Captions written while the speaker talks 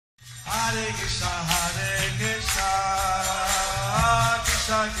Hare Krishna,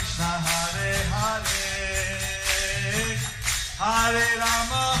 Krishna Krishna, Hare Hare, Hare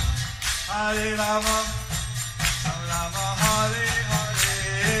Rama, Rama Rama, Hare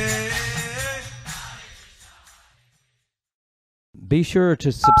Hare. Be sure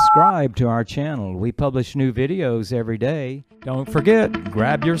to subscribe to our channel. We publish new videos every day. Don't forget,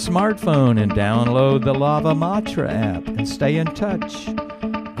 grab your smartphone and download the Lava Matra app and stay in touch.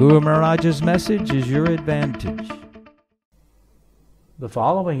 Guru Maharaj's message is your advantage. The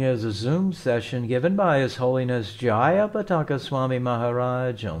following is a Zoom session given by His Holiness Jayapataka Swami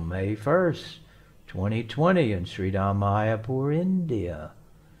Maharaj on May 1st, 2020 in Sri Mayapur, India.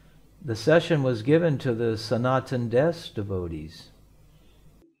 The session was given to the Sanatana devotees.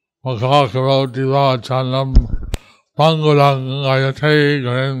 Makakaroti Vachalam Pangulang Ayate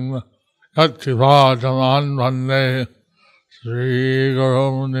Garim Yattivadaman Vande Sri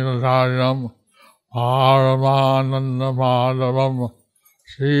Gurum Nilataram Paramananda Madhavam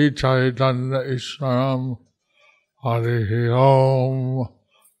Sri Chaitanya Ishwaram Harihi Om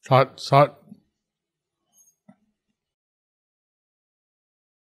Tat Sat.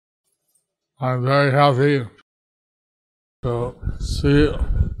 I'm very happy to see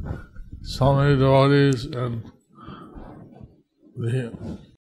so many devotees in the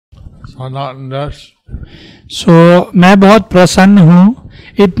Sanatana desh. So, मैं बहुत प्रसन्न हूँ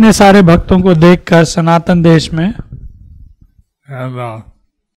इतने सारे भक्तों को देखकर सनातन देश में. And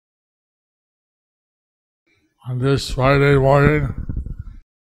on this Friday morning,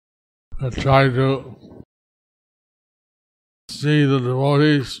 I tried to see the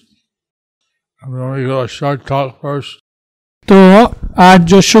devotees. I'm going to go a short talk first. तो आज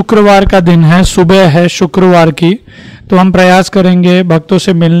जो शुक्रवार का दिन है, सुबह है शुक्रवार की, तो हम प्रयास करेंगे भक्तों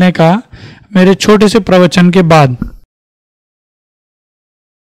से मिलने का मेरे छोटे से प्रवचन के बाद.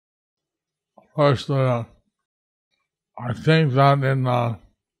 First, I think that in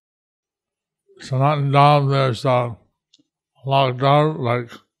Sanatana Dham there's a lockdown like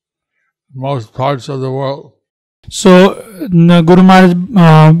most parts of the world. Guru Maharaj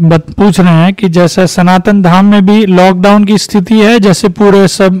पूछ रहे हैं कि जैसा सनातन धाम में भी लॉकडाउन की स्थिति है जैसे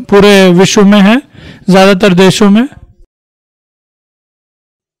पूरे विश्व में है, ज्यादातर देशों में.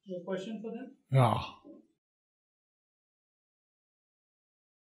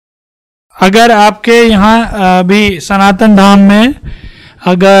 अगर आपके यहाँ भी सनातन धाम में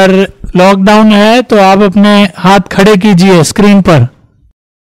अगर लॉकडाउन है तो आप अपने हाथ खड़े कीजिए स्क्रीन पर.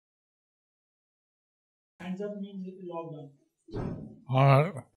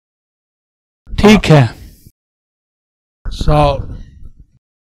 ठीक है. So,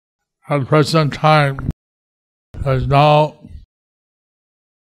 at present time, there's no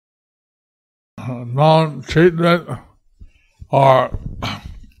treatment or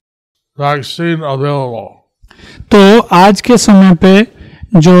vaccine available. तो आज के समय पे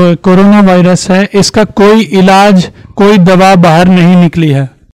जो कोरोना वायरस है इसका कोई इलाज, कोई दवा बाहर नहीं निकली है.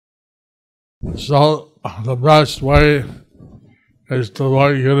 So, the best way is to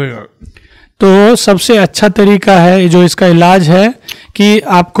avoid getting it. तो सबसे अच्छा तरीका है जो इसका इलाज है कि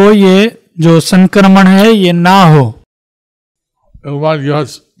आपको ये जो संक्रमण है ये ना हो. One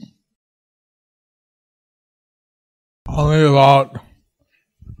gets only about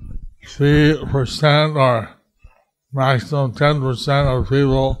 3% or maximum 10% of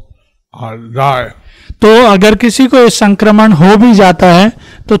people die. तो अगर किसी को इस संक्रमण हो भी जाता है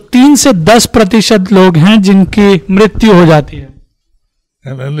तो 3 से 10% लोग हैं जिनकी मृत्यु हो जाती है.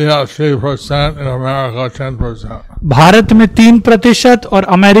 In India, 3%, in America, 10%. Bharat में 3% और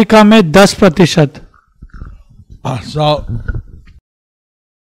अमेरिका में 10%. So,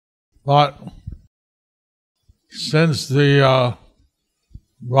 but since the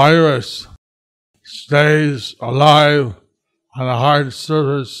virus stays alive on a hard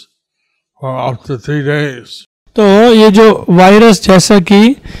surface for up to 3 days. तो ये जो वायरस जैसा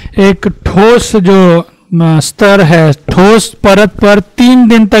कि एक ठोस जो स्तर है, ठोस परत पर 3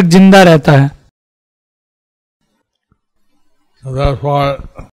 दिन तक जिंदा रहता है. So therefore,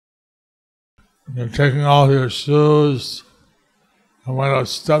 you're taking off your shoes and when I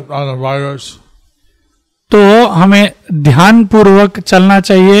stepped on the virus. तो हमें ध्यान पूर्वक चलना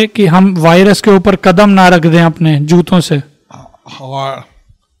चाहिए कि हम वायरस के ऊपर कदम ना रख दें अपने जूतों से. Or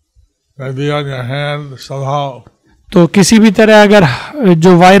maybe on your hand somehow. तो किसी भी तरह अगर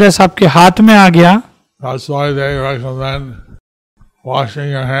जो वायरस आपके हाथ में आ गया, That's why they recommend washing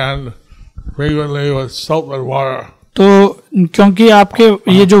your hand frequently with soap and water. तो क्योंकि आपके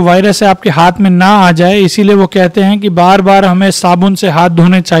ये जो वायरस है आपके हाथ में ना आ जाए इसीलिए वो कहते हैं कि बार बार हमें साबुन से हाथ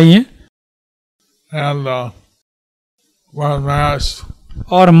धोने चाहिए. And wear a mask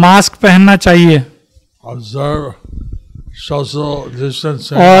और मास्क पहनना चाहिए observe social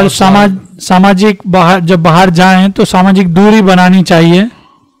distancing, और सामाजिक जब बाहर जाएं तो सामाजिक दूरी बनानी चाहिए।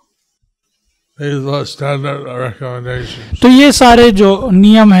 these are standard recommendations. तो ये सारे जो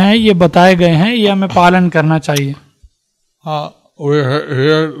नियम हैं ये बताए गए हैं, ये हमें पालन करना चाहिए। We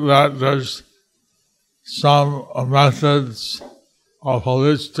hear that there's some methods of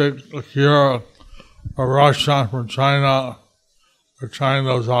holistic cure for Russia from China. We're trying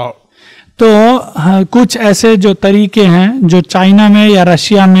those out. तो कुछ ऐसे जो तरीके हैं जो चाइना में या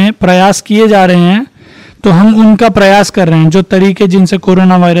रशिया में प्रयास किए जा रहे हैं, तो हम उनका प्रयास कर रहे हैं, जो तरीके जिनसे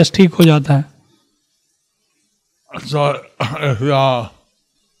कोरोना वायरस ठीक हो जाता है। So if you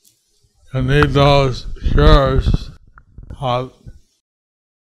need those cures, our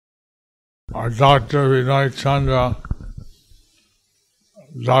Dr. Vinay Chandra,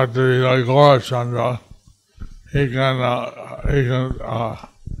 Dr. Vinay Gaura Chandra, he can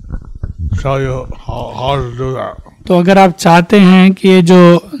tell you how to do that. तो अगर आप चाहते हैं कि ये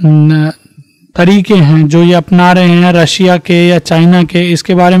जो तरीके हैं जो ये अपना रहे हैं रशिया के या चाइना के,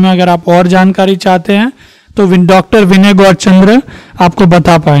 इसके बारे में अगर आप और जानकारी चाहते हैं तो डॉक्टर विनय गौर चंद्र आपको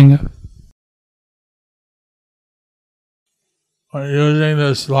बता पाएंगे। Using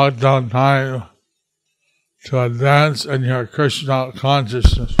this lockdown time to advance in your Krishna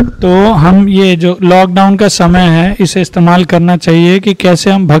consciousness. तो हम ये जो लॉकडाउन का समय है इसे इस्तेमाल करना चाहिए कि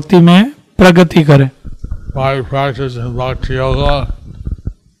कैसे हम भक्ति में प्रगति करें। By practicing bhakti yoga,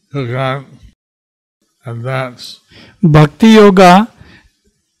 you can advance. भक्ति योगा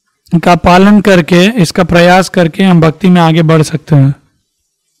का पालन करके, इसका प्रयास करके हम भक्ति में आगे बढ़ सकते हैं।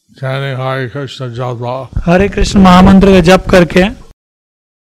 Chanting Hare Krishna japa. हरे कृष्ण महामंत्र का जप करके,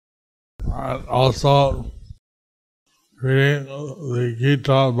 And also reading the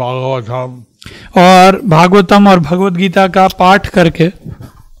Gita, Bhagavatam. और भागवतम और भगवत गीता का पाठ करके,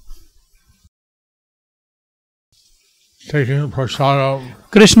 Taking prasadam,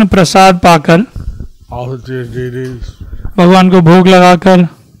 कृष्ण प्रसाद पाकर, all the deities. भगवान को भोग लगाकर,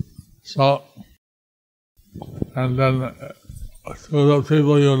 So, and then to the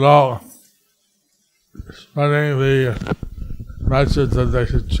people you know, spreading the message that they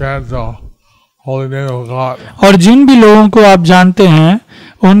should chant the holy name of God. और जिन भी लोगों को आप जानते हैं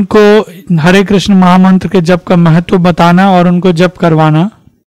उनको हरे कृष्ण महामंत्र के जप का महत्व बताना और उनको जप करवाना।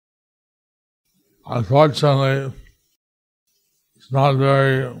 Unfortunately, it's not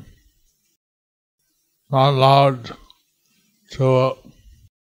allowed to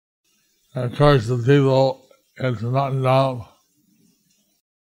encourage the people into not now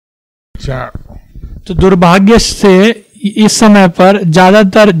chant. तो दुर्भाग्य से इस समय पर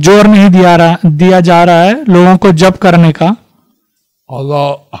ज्यादातर जोर नहीं दिया जा रहा है लोगों को जप करने का।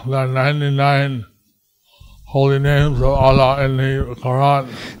 Although there are 99 holy names of Allah in the Quran.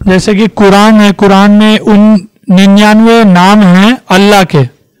 जैसे कि कुरान है, कुरान में उन 99 नाम हैं अल्लाह के।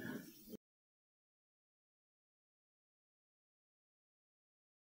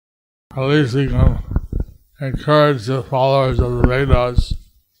 At least we can encourage the followers of the Vedas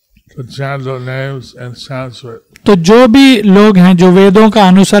to chant the names in Sanskrit. तो जो भी लोग हैं जो वेदों का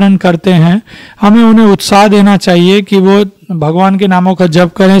अनुसरण करते हैं, हमें उन्हें उत्साह देना चाहिए कि वो भगवान के नामों का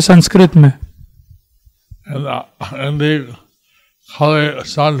जप करें संस्कृत में। In the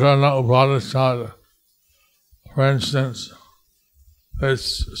Sanatana Upanishad, for instance,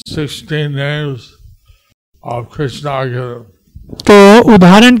 there's 16 names of Krishna are given. तो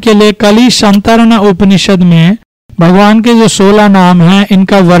उदाहरण के लिए कली संतरण उपनिषद में भगवान के जो 16 नाम हैं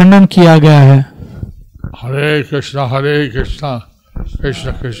इनका वर्णन किया गया है। हरे कृष्णा कृष्णा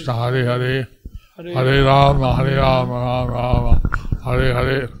कृष्णा हरे हरे, हरे राम राम राम हरे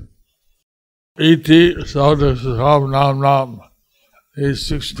हरे, इति सौदम नाम नाम, these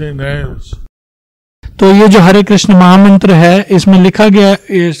 16 names. तो ये जो हरे कृष्ण महामंत्र है इसमें लिखा गया,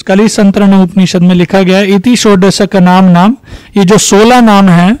 इस कली संतरण उपनिषद में लिखा गया इति षोडश का नाम नाम, ये जो 16 नाम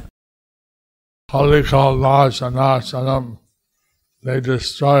हैं Holy Kalmash Anasanam, they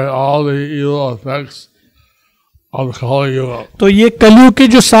destroy all the evil effects of Kali Yuga. तो ये कलयुग के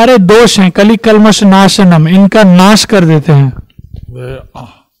जो सारे दोष हैं, कली कलमश नाशनम, इनका नाश कर देते हैं। The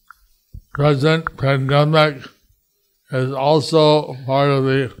present pandemic is also part of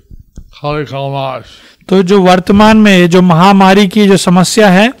the Kali Kalmash. तो जो वर्तमान में जो महामारी की जो समस्या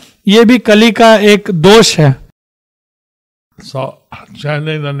है ये भी कली का एक दोष है। So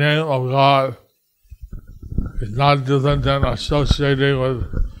chanting the name of God is not different than associating with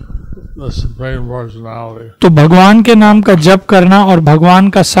the Supreme Personality. तो भगवान के नाम का जप करना और भगवान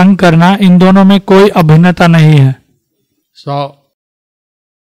का संग करना, इन दोनों में कोई अभिन्नता नहीं है। So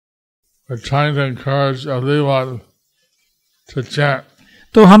we're trying to encourage everyone to chant.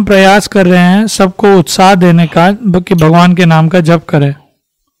 तो हम प्रयास कर रहे हैं सबको उत्साह देने का कि भगवान के नाम का जप करें.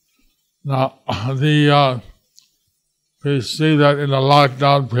 Now, we see that in the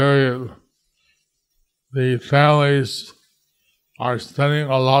lockdown period, the families are spending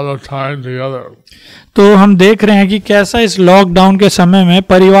a lot of time together. तो हम देख रहे हैं कि कैसा इस लॉकडाउन के समय में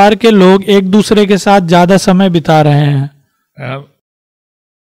परिवार के लोग एक दूसरे के साथ ज्यादा समय बिता रहे हैं. And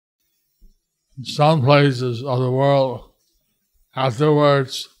in some places of the world,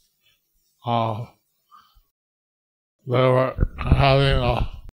 afterwards, they were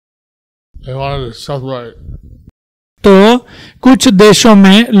they wanted to separate. तो कुछ देशों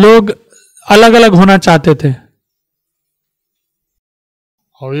में लोग अलग अलग होना चाहते थे.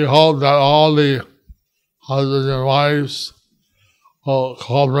 We hope that all the husbands and wives will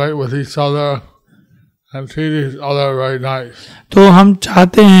cooperate with each other and treat each other very nice. तो हम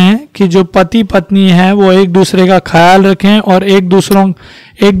चाहते हैं कि जो पति पत्नी है वो एक दूसरे का ख्याल रखें और एक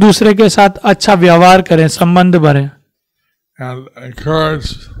दूसरे के साथ अच्छा व्यवहार करें, संबंध बढ़े. And encourage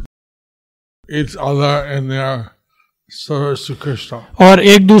each other in their service to Krishna. और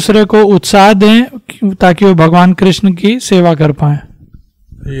एक दूसरे को उत्साह दें ताकि वो भगवान कृष्ण की सेवा कर पाए.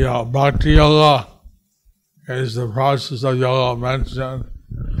 The Bhakti Yoga is the process of yoga mentioned,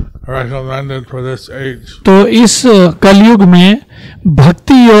 recommended for this age. तो इस कलयुग में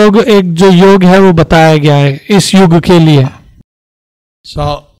भक्ति योग एक जो योग है वो बताया गया है इस युग के लिए.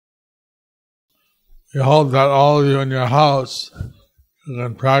 So, we hope that all of you in your house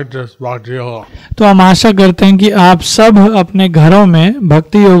can practice Bhakti Yoga. तो हम आशा करते हैं कि आप सब अपने घरों में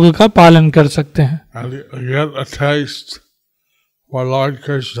भक्ति योग का पालन कर सकते हैं And you get a taste for Lord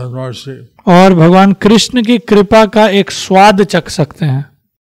Krishna's mercy. और भगवान कृष्ण की कृपा का एक स्वाद चख सकते हैं.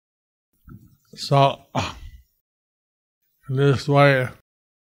 So, in this way,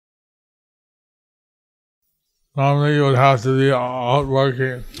 normally you would have to be out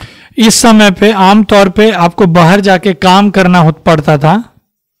working. इस समय पे आमतौर पे आपको बाहर जाके काम करना पड़ता था,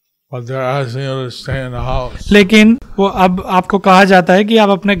 But they're asking you to stay in the house. लेकिन वो अब आपको कहा जाता है कि आप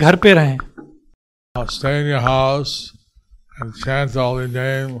अपने घर पे रहें. Now stay in your house and chant the holy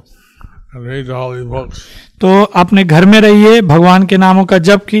name and read the holy books. तो अपने घर में रहिए, भगवान के नामों का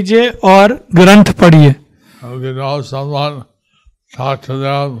जप कीजिए और ग्रंथ पढ़िए. If you know someone, talk to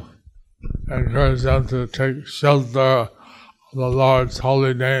them, encourage them to take shelter of the Lord's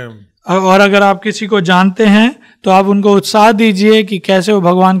holy name. और अगर आप किसी को जानते हैं तो आप उनको उत्साह दीजिए कि कैसे वो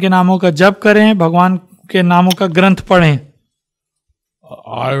भगवान के नामों का जप करें, भगवान के नामों का ग्रंथ पढ़ें.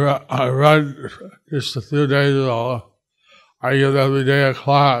 I read just a few days ago, I give every day a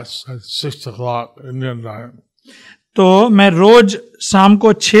class at 6 o'clock Indian time. तो मैं रोज शाम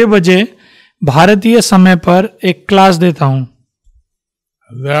को 6 बजे भारतीय समय पर एक क्लास देता हूँ.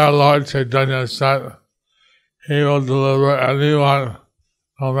 There Lord Chaitanya said, He will deliver anyone,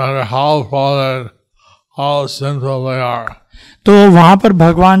 no matter how fallen, how sinful they are. तो वहां पर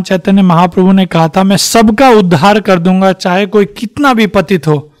भगवान चैतन्य महाप्रभु ने कहा था, मैं सबका उद्धार कर दूंगा चाहे कोई कितना भी पतित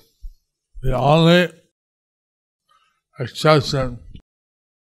हो. The only exception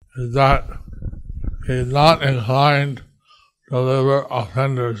is that He is not inclined to deliver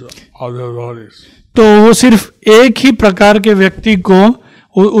offenders of the devotees. तो वो सिर्फ एक ही प्रकार के व्यक्ति को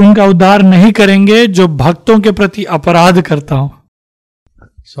उनका उद्धार नहीं करेंगे जो भक्तों के प्रति अपराध करता हो.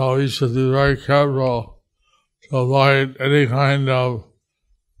 So we should be very careful to avoid any kind of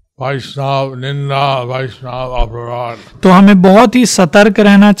Vaishnava ninda, Vaishnava aparad. तो हमें बहुत ही सतर्क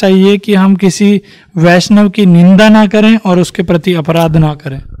रहना चाहिए कि हम किसी वैष्णव की निंदा ना करें और उसके प्रति अपराध ना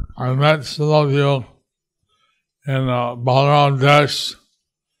करें. I met some of you in Balaram Desh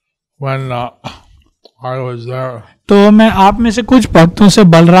when I was there. तो मैं आप में से कुछ भक्तों से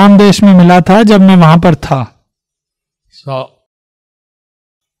बलराम देश में मिला था जब मैं वहां पर था. So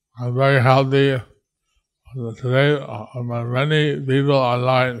I'm very happy today. Many people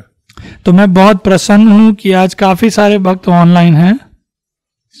online. तो मैं बहुत प्रसन्न हूँ कि आज काफी सारे भक्त ऑनलाइन हैं.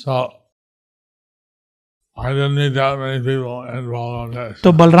 So I didn't need that many people in Balaram Desh.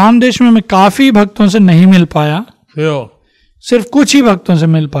 तो बलराम देश में मैं काफी भक्तों से नहीं मिल पाया, Few, सिर्फ कुछ ही भक्तों से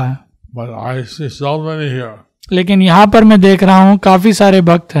मिल पाया. but I see so many here. लेकिन यहाँ पर मैं देख रहा हूँ काफी सारे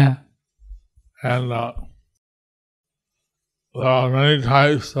भक्त हैं. And there are many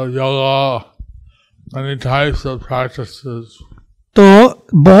types of yoga, many types of practices. तो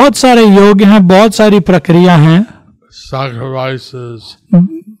बहुत सारे योग हैं, बहुत सारी प्रक्रिया हैं. Sacrifices,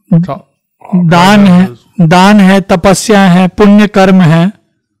 दान है, तपस्या है, पुण्य कर्म है.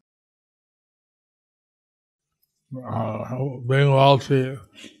 being wealthy.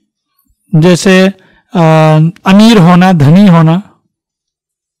 जैसे अमीर होना, धनी होना.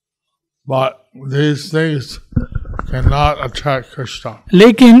 But these things cannot attract Krishna.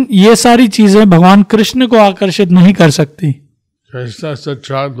 लेकिन ये सारी चीजें भगवान कृष्ण को आकर्षित नहीं कर सकती। Krishna is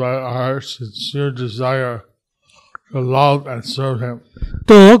attracted by our sincere desire to love and serve him.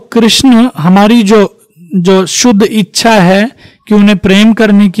 तो कृष्ण हमारी जो शुद्ध इच्छा है कि उन्हें प्रेम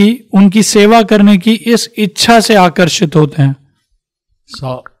करने की, उनकी सेवा करने की, इस इच्छा से आकर्षित होते हैं।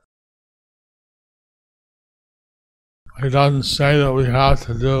 So he doesn't say that we have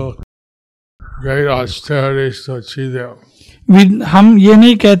to do great austerities to achieve them. हम ये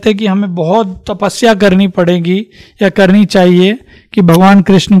नहीं कहते कि हमें बहुत तपस्या करनी पड़ेगी या करनी चाहिए कि भगवान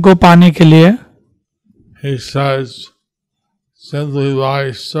कृष्ण को पाने के लिए। He says simply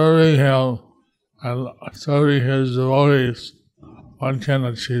by serving him and serving his devotees, one can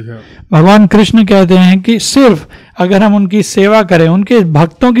achieve him. भगवान कृष्ण कहते हैं कि सिर्फ अगर हम उनकी सेवा करें, उनके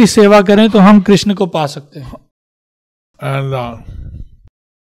भक्तों की सेवा करें, तो हम कृष्ण को पा सकते हैं। And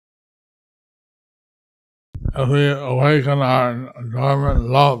if we awaken our dormant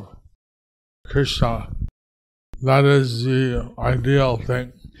love, Krishna, that is the ideal thing.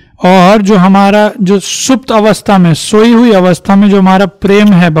 और जो हमारा जो सुप्त अवस्था में, सोई हुई अवस्था में जो हमारा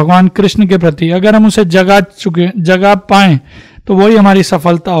प्रेम है भगवान कृष्ण के प्रति, अगर हम उसे जगा पाएं तो वही हमारी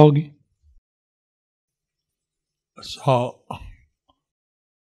सफलता होगी। So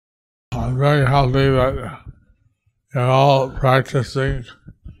I'm very happy that you're all practicing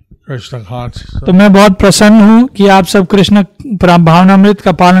Krishna consciousness. तो मैं बहुत प्रसन्न हूं कि आप सब कृष्ण भावनामृत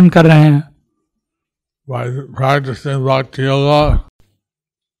का पालन कर रहे हैं। By practicing Bhakti Yoga,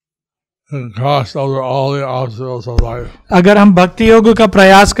 and cross over all the obstacles of life. अगर हम भक्ति योग का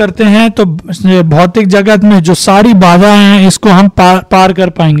प्रयास करते हैं तो भौतिक जगत में जो सारी बाधाएं हैं इसको हम पार कर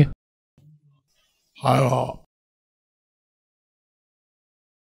पाएंगे।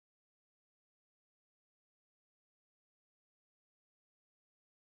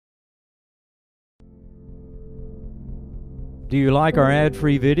 Do you like our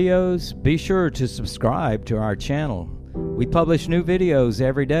ad-free videos? Be sure to subscribe to our channel. We publish new videos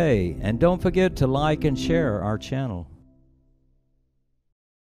every day, and don't forget to like and share our channel.